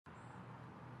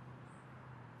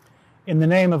In the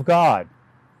name of God,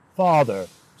 Father,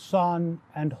 Son,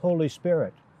 and Holy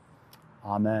Spirit.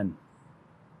 Amen.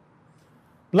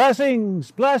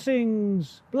 Blessings,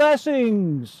 blessings,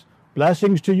 blessings,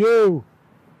 blessings to you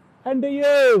and to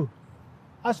you.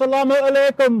 Assalamu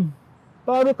alaikum,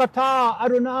 Baruch atah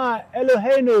Adonai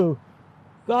Eloheinu.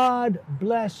 God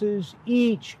blesses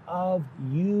each of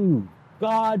you.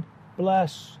 God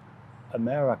bless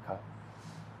America.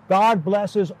 God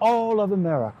blesses all of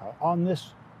America on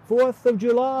this 4th of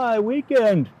July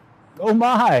weekend. Oh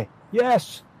my,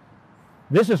 yes.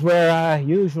 This is where I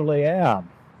usually am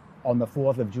on the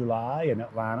 4th of July in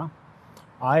Atlanta.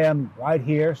 I am right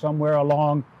here somewhere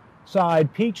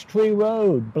alongside Peachtree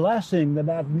Road, blessing the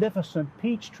magnificent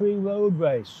Peachtree Road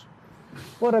race.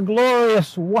 What a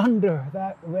glorious wonder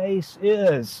that race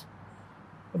is.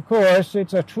 Of course,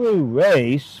 it's a true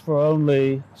race for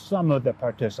only some of the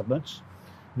participants,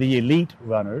 the elite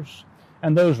runners,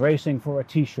 and those racing for a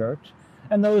t-shirt,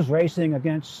 and those racing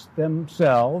against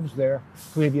themselves, their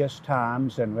previous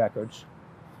times and records.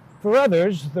 For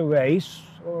others, the race,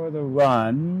 or the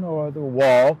run, or the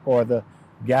walk, or the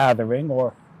gathering,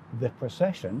 or the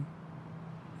procession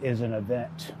is an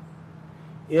event.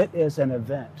 It is an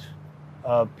event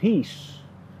of peace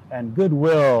and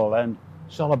goodwill and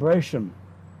celebration.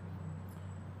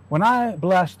 When I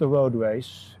bless the road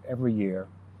race every year,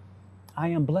 I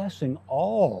am blessing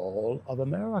all of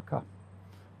America,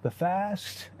 the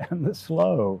fast and the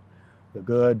slow, the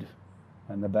good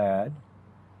and the bad,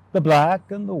 the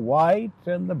black and the white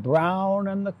and the brown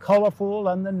and the colorful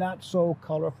and the not so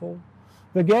colorful,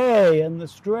 the gay and the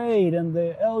straight and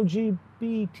the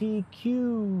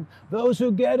LGBTQ, those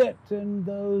who get it and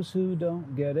those who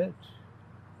don't get it.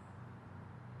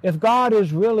 If God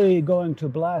is really going to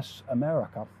bless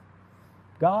America,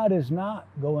 God is not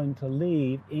going to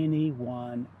leave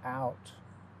anyone out.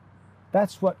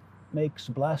 That's what makes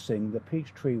blessing the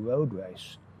Peachtree Road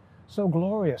Race so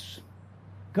glorious.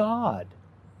 God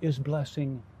is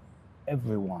blessing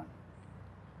everyone.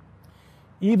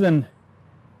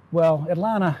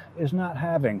 Atlanta is not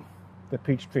having the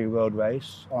Peachtree Road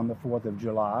Race on the 4th of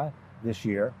July this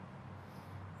year.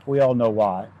 We all know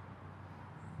why.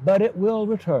 But it will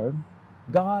return.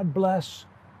 God bless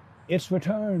its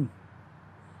return.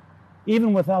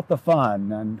 Even without the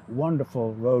fun and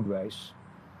wonderful road race,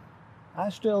 I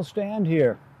still stand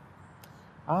here.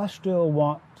 I still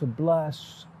want to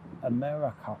bless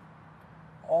America,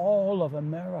 all of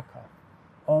America,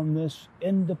 on this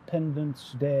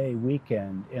Independence Day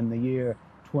weekend in the year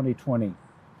 2020.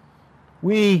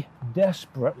 We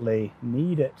desperately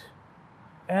need it.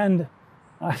 And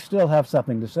I still have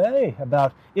something to say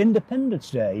about Independence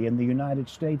Day in the United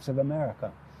States of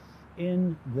America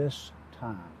in this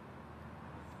time.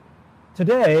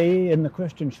 Today, in the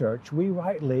Christian Church, we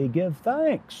rightly give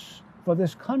thanks for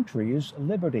this country's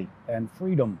liberty and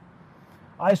freedom.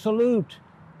 I salute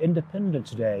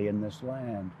Independence Day in this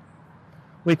land.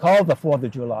 We call the 4th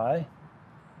of July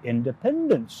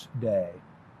Independence Day.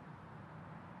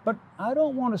 But I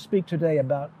don't want to speak today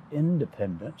about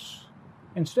independence.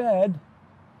 Instead,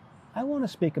 I want to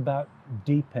speak about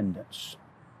dependence.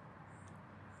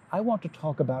 I want to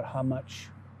talk about how much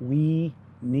we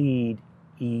need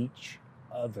each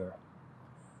other,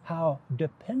 how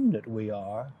dependent we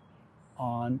are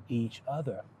on each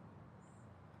other.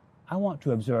 I want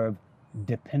to observe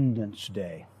Dependence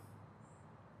Day.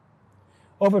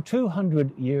 Over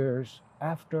 200 years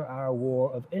after our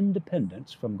War of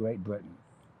Independence from Great Britain,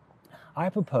 I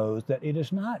propose that it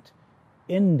is not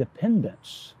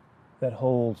independence that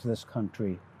holds this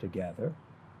country together,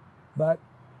 but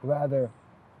rather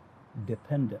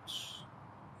dependence.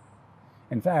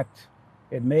 In fact,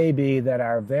 it may be that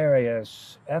our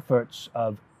various efforts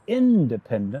of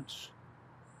independence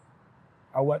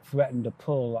are what threaten to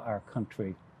pull our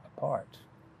country apart.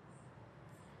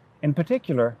 In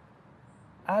particular,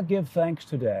 I give thanks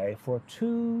today for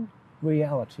two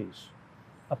realities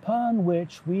upon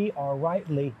which we are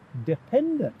rightly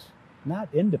dependent,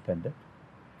 not independent.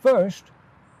 First,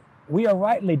 we are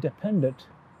rightly dependent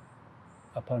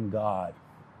upon God.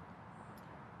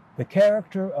 The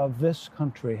character of this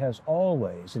country has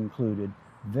always included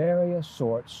various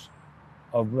sorts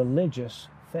of religious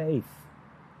faith.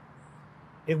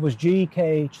 It was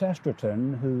G.K.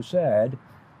 Chesterton who said,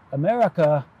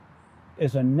 "America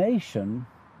is a nation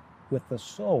with the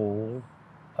soul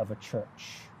of a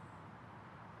church."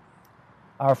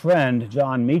 Our friend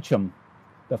John Meacham,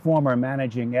 the former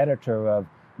managing editor of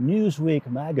Newsweek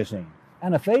magazine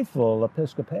and a faithful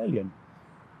Episcopalian,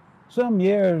 some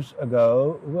years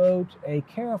ago wrote a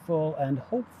careful and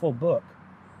hopeful book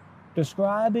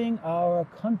describing our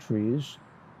country's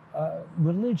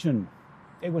religion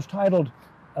It was titled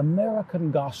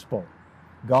American Gospel,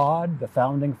 God, the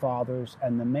Founding Fathers,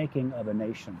 and the Making of a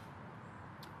Nation.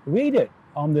 Read it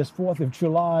on this 4th of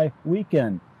July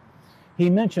weekend. He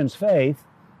mentions faith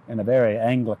in a very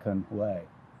Anglican way.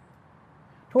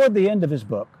 Toward the end of his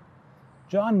book,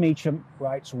 John Meacham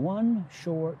writes one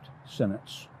short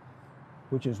sentence,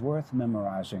 which is worth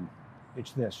memorizing.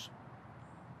 It's this: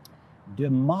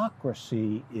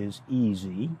 democracy is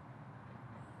easy,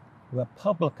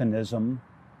 republicanism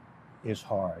is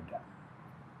hard.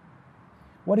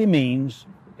 What he means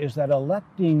is that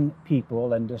electing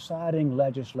people and deciding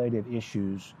legislative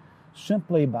issues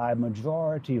simply by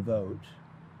majority vote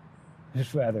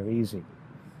is rather easy.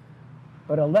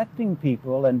 But electing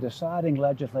people and deciding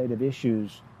legislative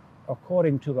issues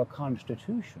according to a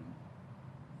constitution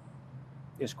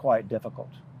is quite difficult.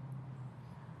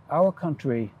 Our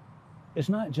country is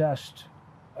not just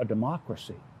a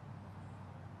democracy.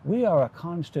 We are a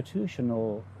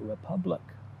constitutional republic.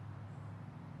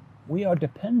 We are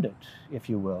dependent, if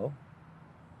you will,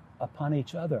 upon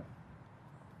each other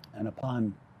and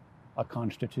upon a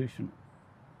constitution.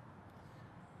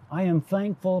 I am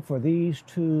thankful for these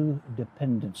two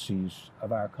dependencies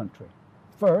of our country.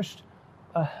 First,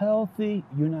 a healthy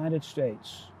United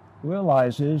States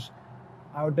realizes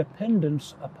our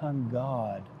dependence upon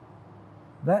God.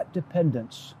 That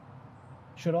dependence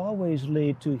should always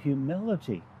lead to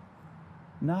humility,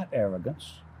 not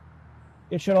arrogance.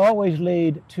 It should always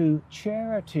lead to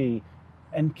charity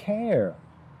and care,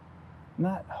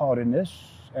 not haughtiness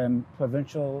and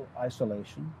provincial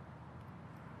isolation.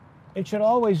 It should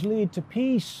always lead to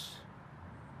peace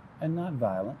and not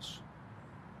violence.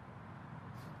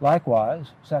 Likewise,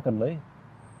 secondly,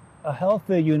 a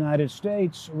healthy United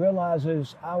States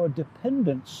realizes our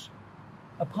dependence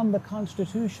upon the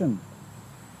Constitution,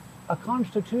 a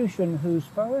Constitution whose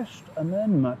First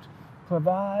Amendment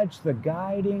provides the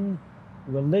guiding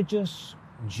religious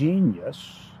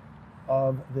genius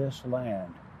of this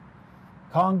land.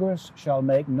 Congress shall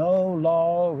make no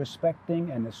law respecting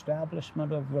an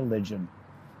establishment of religion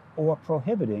or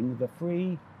prohibiting the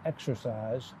free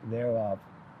exercise thereof.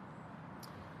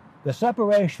 The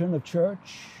separation of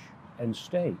church and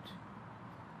state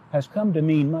has come to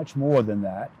mean much more than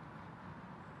that,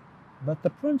 but the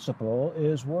principle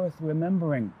is worth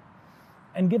remembering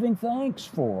and giving thanks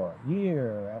for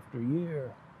year after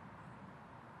year.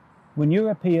 When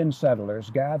European settlers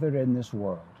gathered in this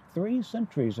world 3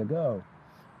 centuries ago,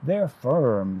 their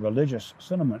firm religious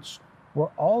sentiments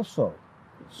were also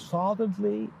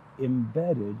solidly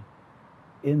embedded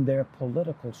in their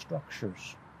political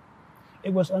structures.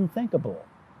 It was unthinkable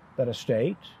that a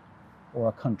state or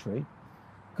a country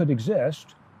could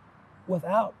exist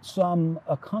without some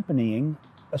accompanying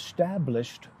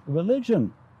established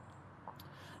religion.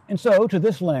 And so to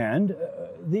this land,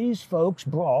 these folks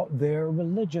brought their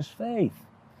religious faith.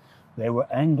 They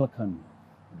were Anglican,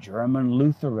 German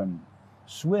Lutheran,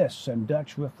 Swiss and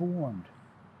Dutch Reformed,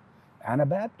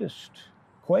 Anabaptist,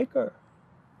 Quaker,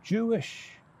 Jewish,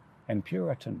 and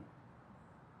Puritan.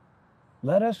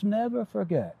 Let us never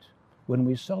forget, when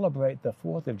we celebrate the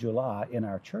 4th of July in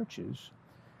our churches,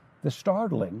 the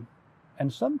startling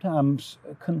and sometimes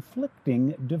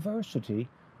conflicting diversity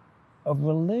of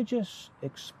religious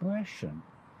expression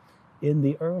in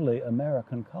the early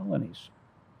American colonies.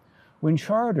 When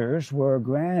charters were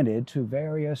granted to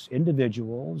various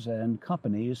individuals and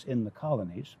companies in the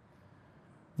colonies,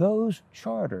 those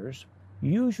charters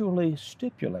usually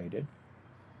stipulated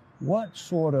what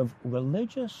sort of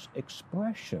religious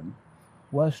expression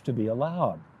was to be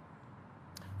allowed.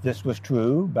 This was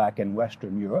true back in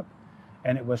Western Europe,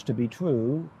 and it was to be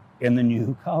true in the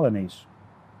new colonies.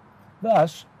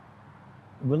 Thus,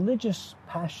 religious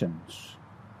passions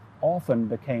often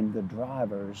became the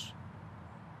drivers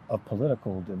of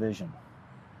political division.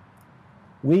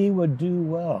 We would do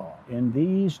well in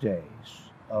these days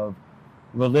of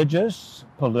religious,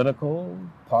 political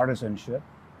partisanship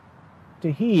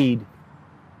to heed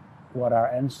what our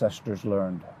ancestors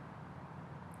learned.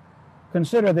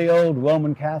 Consider the old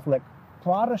Roman Catholic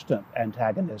Protestant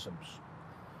antagonisms.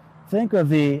 Think of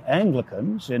the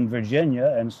Anglicans in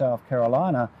Virginia and South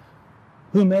Carolina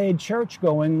who made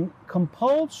church-going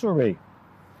compulsory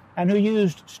and who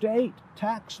used state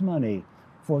tax money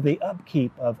for the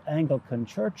upkeep of Anglican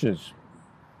churches.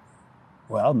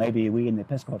 Well, maybe we in the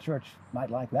Episcopal Church might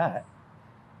like that.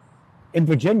 In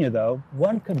Virginia, though,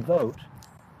 one could vote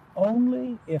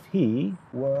only if he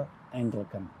were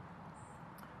Anglican.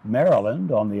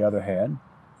 Maryland, on the other hand,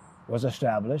 was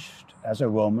established as a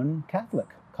Roman Catholic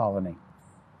colony.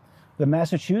 The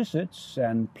Massachusetts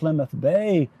and Plymouth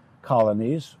Bay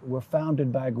colonies were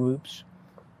founded by groups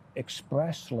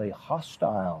expressly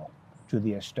hostile to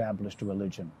the established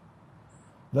religion.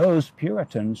 Those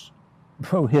Puritans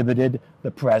prohibited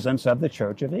the presence of the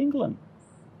Church of England.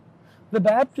 The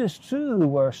Baptists, too,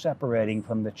 were separating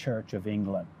from the Church of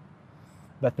England,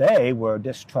 but they were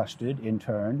distrusted in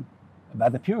turn by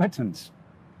the Puritans.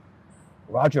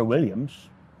 Roger Williams,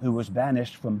 who was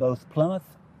banished from both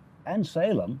Plymouth and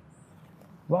Salem,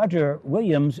 Roger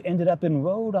Williams ended up in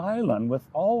Rhode Island with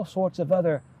all sorts of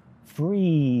other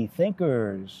free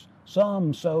thinkers,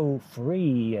 some so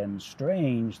free and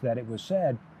strange that it was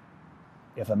said,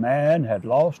 if a man had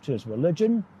lost his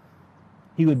religion,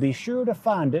 he would be sure to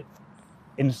find it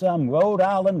in some Rhode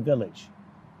Island village.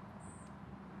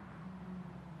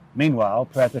 Meanwhile,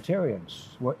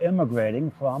 Presbyterians were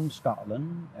immigrating from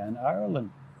Scotland and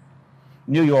Ireland.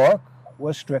 New York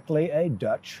was strictly a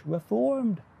Dutch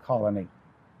Reformed colony.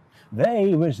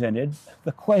 They resented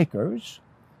the Quakers,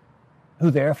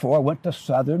 who therefore went to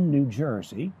southern New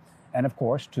Jersey and, of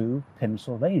course, to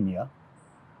Pennsylvania.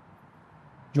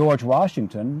 George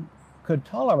Washington could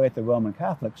tolerate the Roman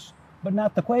Catholics, but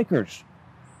not the Quakers,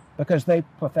 because they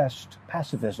professed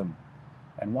pacifism,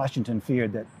 and Washington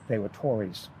feared that they were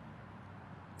Tories.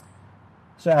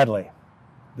 Sadly,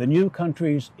 the new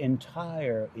country's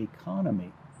entire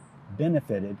economy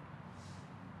benefited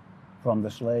from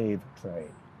the slave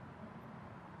trade.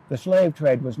 The slave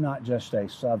trade was not just a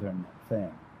Southern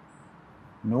thing.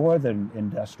 Northern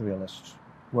industrialists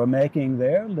were making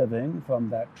their living from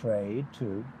that trade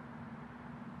too.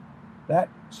 That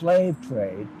slave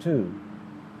trade, too,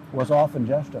 was often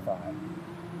justified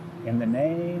in the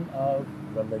name of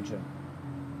religion.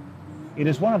 It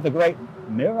is one of the great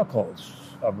miracles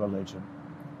of religion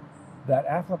that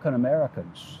African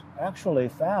Americans actually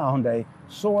found a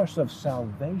source of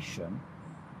salvation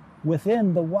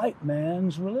within the white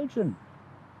man's religion.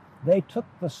 They took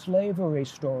the slavery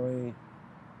story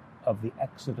of the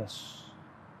Exodus,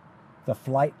 the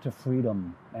flight to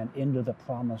freedom and into the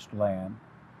promised land,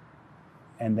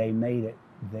 and they made it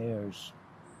theirs.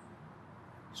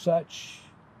 Such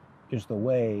is the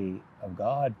way of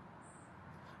God.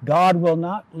 God will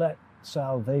not let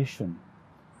salvation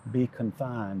be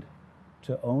confined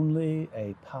to only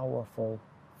a powerful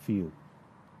few.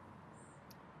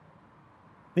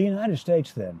 The United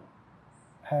States, then,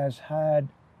 has had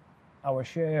our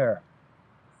share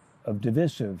of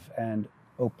divisive and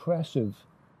oppressive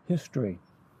history,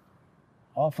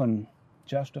 often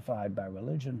justified by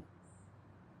religion.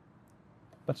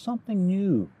 But something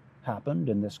new happened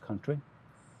in this country,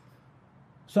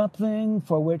 something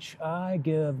for which I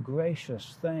give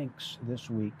gracious thanks this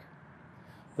week.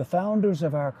 The founders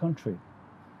of our country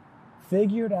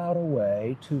figured out a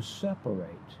way to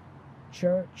separate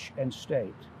church and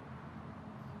state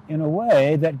in a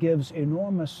way that gives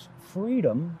enormous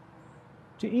freedom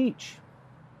to each.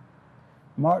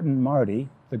 Martin Marty,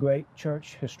 the great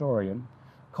church historian,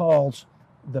 calls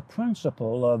the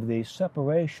principle of the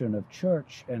separation of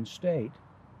church and state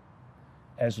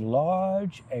as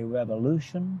large a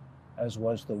revolution as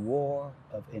was the War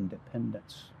of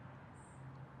Independence.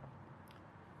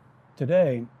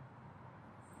 Today,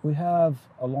 we have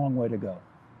a long way to go.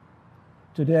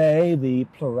 Today, the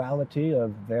plurality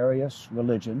of various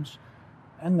religions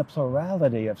and the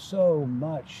plurality of so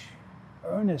much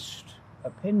earnest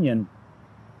opinion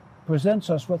presents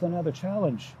us with another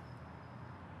challenge.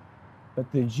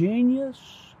 But the genius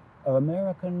of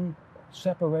American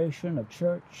separation of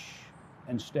church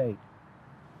and state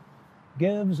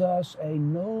gives us a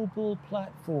noble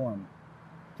platform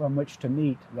from which to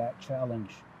meet that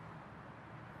challenge.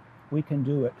 We can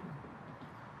do it.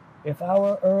 If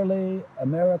our early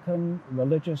American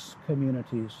religious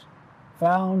communities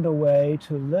found a way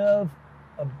to live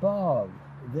above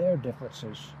their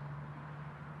differences,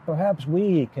 perhaps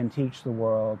we can teach the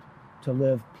world to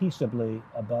live peaceably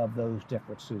above those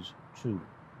differences too.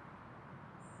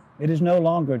 It is no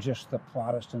longer just the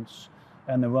Protestants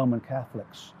and the Roman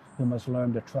Catholics who must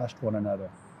learn to trust one another,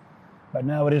 but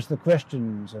now it is the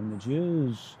Christians and the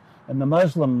Jews and the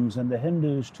Muslims and the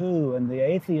Hindus too, and the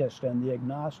atheists and the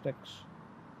agnostics.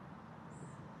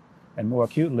 And more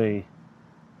acutely,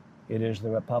 it is the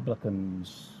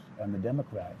Republicans and the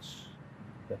Democrats,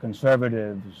 the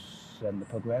conservatives and the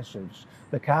progressives,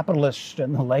 the capitalists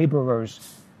and the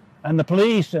laborers, and the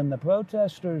police and the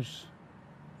protesters.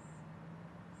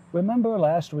 Remember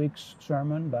last week's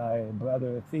sermon by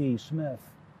Brother Fee Smith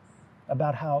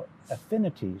about how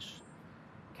affinities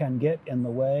can get in the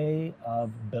way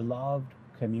of beloved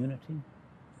community?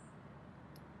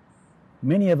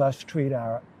 Many of us treat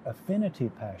our affinity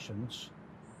passions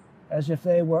as if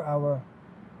they were our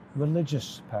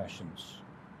religious passions.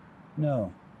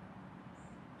 No.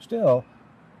 Still,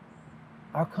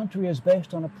 Our country is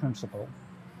based on a principle,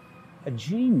 a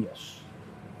genius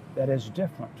that is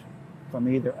different from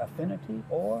either affinity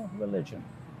or religion.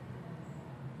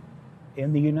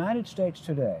 In the United States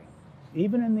today,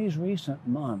 even in these recent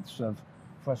months of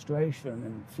frustration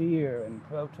and fear and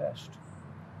protest,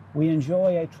 we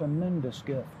enjoy a tremendous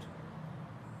gift,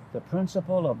 the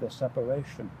principle of the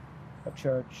separation of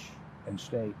church and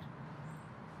state.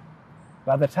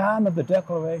 By the time of the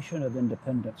Declaration of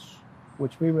Independence,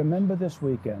 which we remember this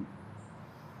weekend,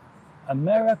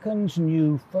 Americans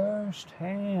knew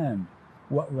firsthand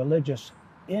what religious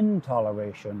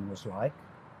intoleration was like.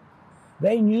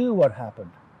 They knew what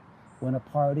happened when a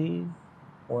party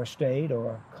or state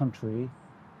or country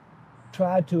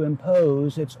tried to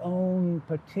impose its own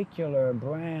particular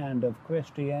brand of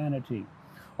Christianity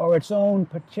or its own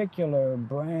particular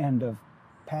brand of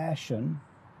passion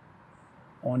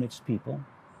on its people.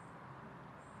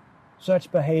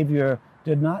 Such behavior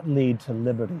did not lead to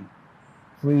liberty,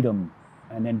 freedom,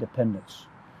 and independence.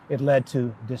 It led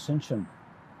to dissension,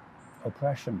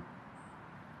 oppression,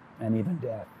 and even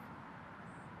death.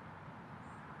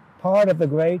 Part of the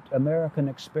great American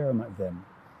experiment, then,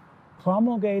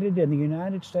 promulgated in the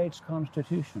United States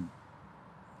Constitution,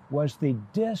 was the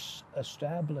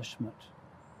disestablishment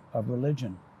of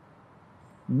religion.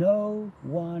 No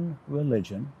one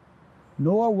religion,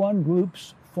 nor one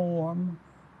group's form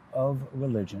of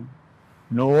religion,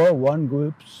 nor one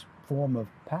group's form of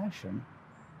passion,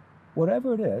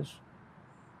 whatever it is,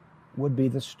 would be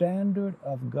the standard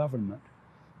of government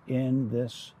in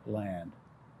this land.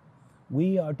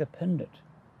 We are dependent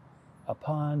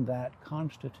upon that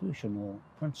constitutional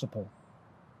principle.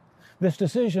 This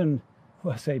decision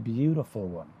was a beautiful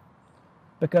one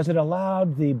because it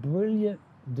allowed the brilliant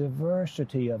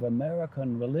diversity of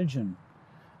American religion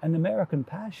and American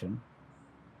passion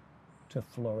to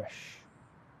flourish.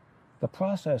 The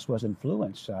process was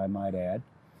influenced, I might add,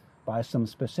 by some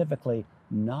specifically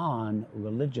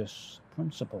non-religious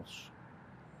principles.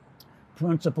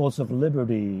 Principles of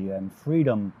liberty and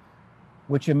freedom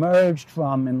which emerged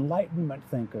from Enlightenment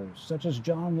thinkers such as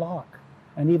John Locke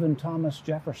and even Thomas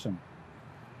Jefferson.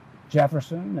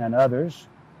 Jefferson and others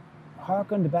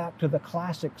hearkened back to the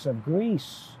classics of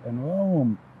Greece and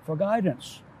Rome for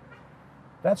guidance.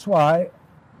 That's why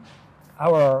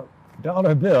our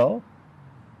dollar bill,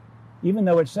 even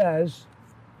though it says,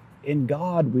 "In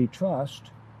God we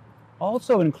trust,"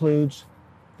 also includes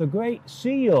the Great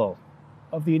Seal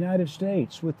of the United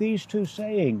States with these two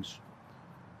sayings,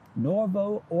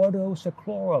 Novo Ordo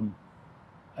Seclorum,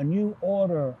 a new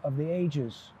order of the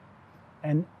ages,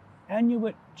 and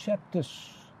Annuit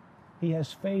Ceptus, he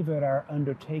has favored our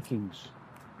undertakings.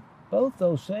 Both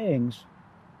those sayings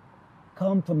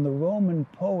come from the Roman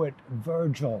poet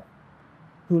Virgil,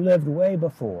 who lived way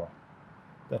before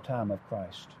the time of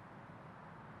Christ.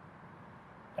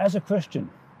 As a Christian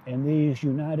in these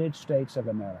United States of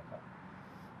America,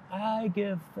 I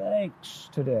give thanks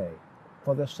today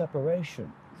for the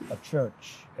separation of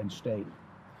church and state,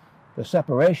 the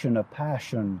separation of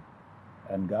passion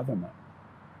and government,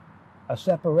 a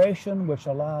separation which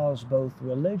allows both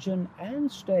religion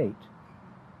and state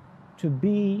to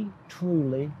be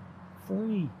truly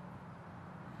free.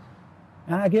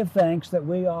 And I give thanks that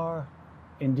we are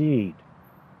indeed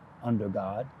under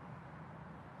God,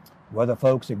 whether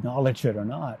folks acknowledge it or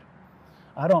not.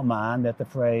 I don't mind that the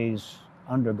phrase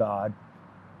under God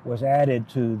was added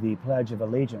to the Pledge of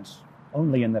Allegiance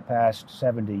only in the past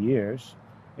 70 years,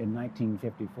 in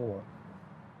 1954.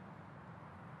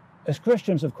 As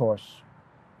Christians, of course,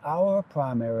 our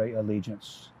primary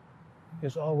allegiance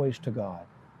is always to God.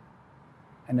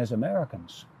 And as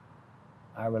Americans,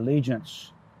 our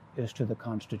allegiance is to the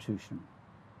Constitution.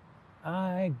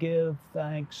 I give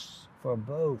thanks for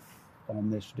both on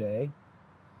this day.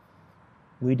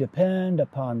 We depend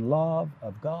upon love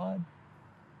of God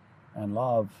and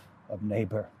love of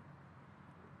neighbor.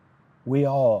 We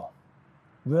all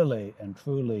really and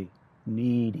truly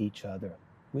need each other.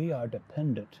 We are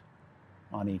dependent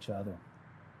on each other.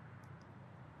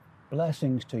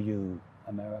 Blessings to you,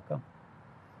 America.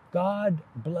 God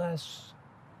bless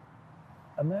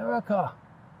America.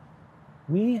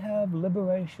 We have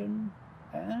liberation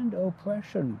and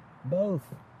oppression,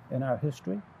 both in our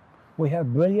history. We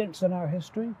have brilliance in our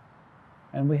history,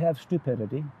 and we have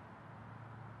stupidity.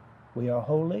 We are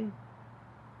holy,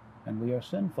 and we are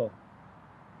sinful.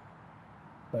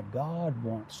 But God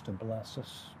wants to bless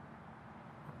us.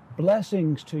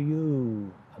 Blessings to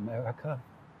you, America.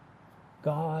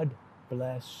 God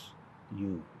bless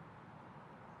you.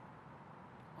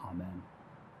 Amen.